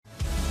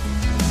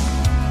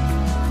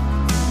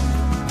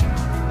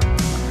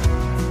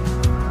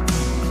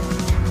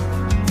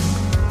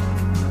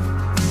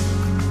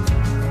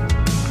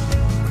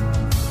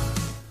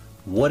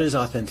what is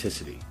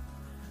authenticity?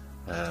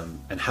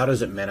 And how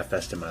does it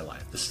manifest in my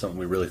life? This is something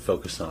we really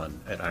focus on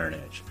at Iron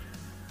Edge.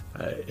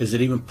 Is it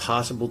even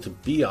possible to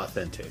be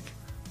authentic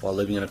while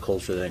living in a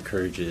culture that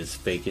encourages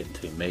fake it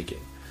until you make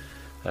it?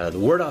 The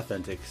word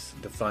authentic is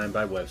defined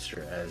by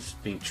Webster as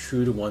being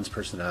true to one's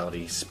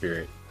personality,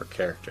 spirit, or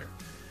character.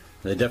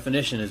 And the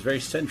definition is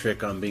very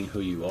centric on being who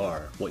you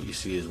are. What you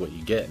see is what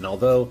you get. And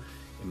although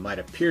it might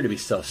appear to be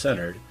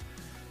self-centered,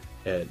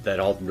 that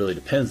all really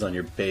depends on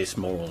your base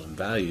moral and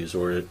values,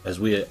 or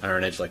as we at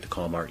Iron Edge like to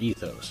call them, our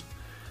ethos.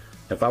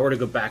 If I were to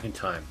go back in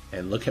time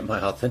and look at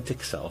my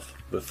authentic self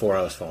before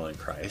I was following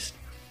Christ,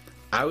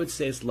 I would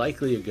say it's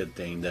likely a good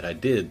thing that I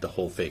did the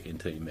whole fake it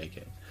until you make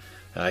it.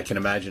 I can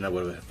imagine I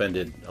would have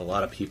offended a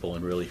lot of people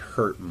and really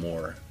hurt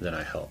more than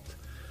I helped.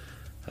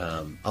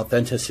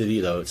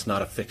 Authenticity, though, it's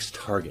not a fixed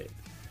target.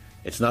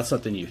 It's not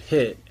something you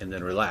hit and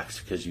then relax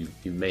because you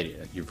made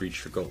it, you've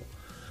reached your goal.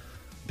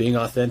 Being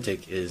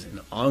authentic is an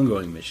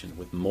ongoing mission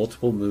with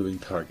multiple moving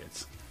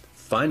targets.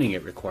 Finding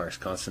it requires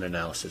constant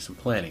analysis and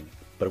planning.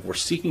 But if we're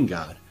seeking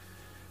God,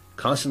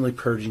 constantly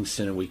purging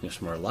sin and weakness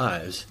from our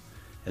lives,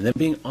 and then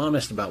being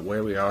honest about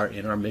where we are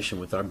in our mission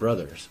with our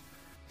brothers,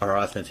 our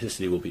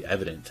authenticity will be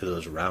evident to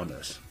those around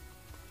us.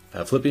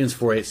 Phillipians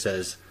 4:8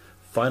 says,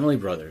 "Finally,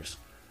 brothers,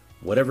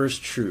 whatever is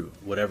true,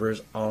 whatever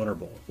is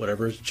honorable,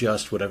 whatever is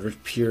just, whatever is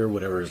pure,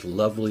 whatever is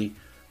lovely,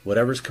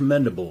 whatever is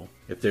commendable,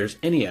 if there is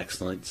any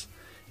excellence,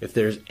 if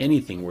there is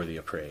anything worthy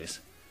of praise,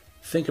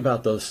 think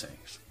about those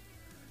things."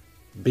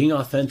 Being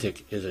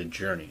authentic is a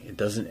journey. It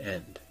doesn't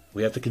end.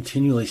 We have to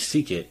continually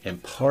seek it,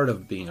 and part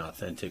of being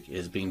authentic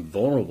is being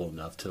vulnerable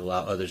enough to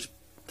allow others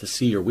to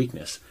see your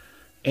weakness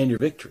and your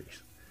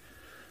victories.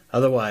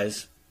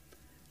 Otherwise,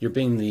 you're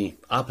being the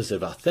opposite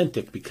of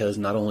authentic, because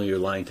not only you're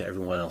lying to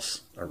everyone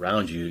else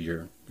around you,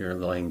 you're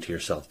lying to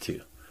yourself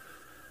too.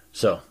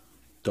 So,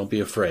 don't be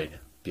afraid.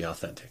 Be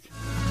authentic.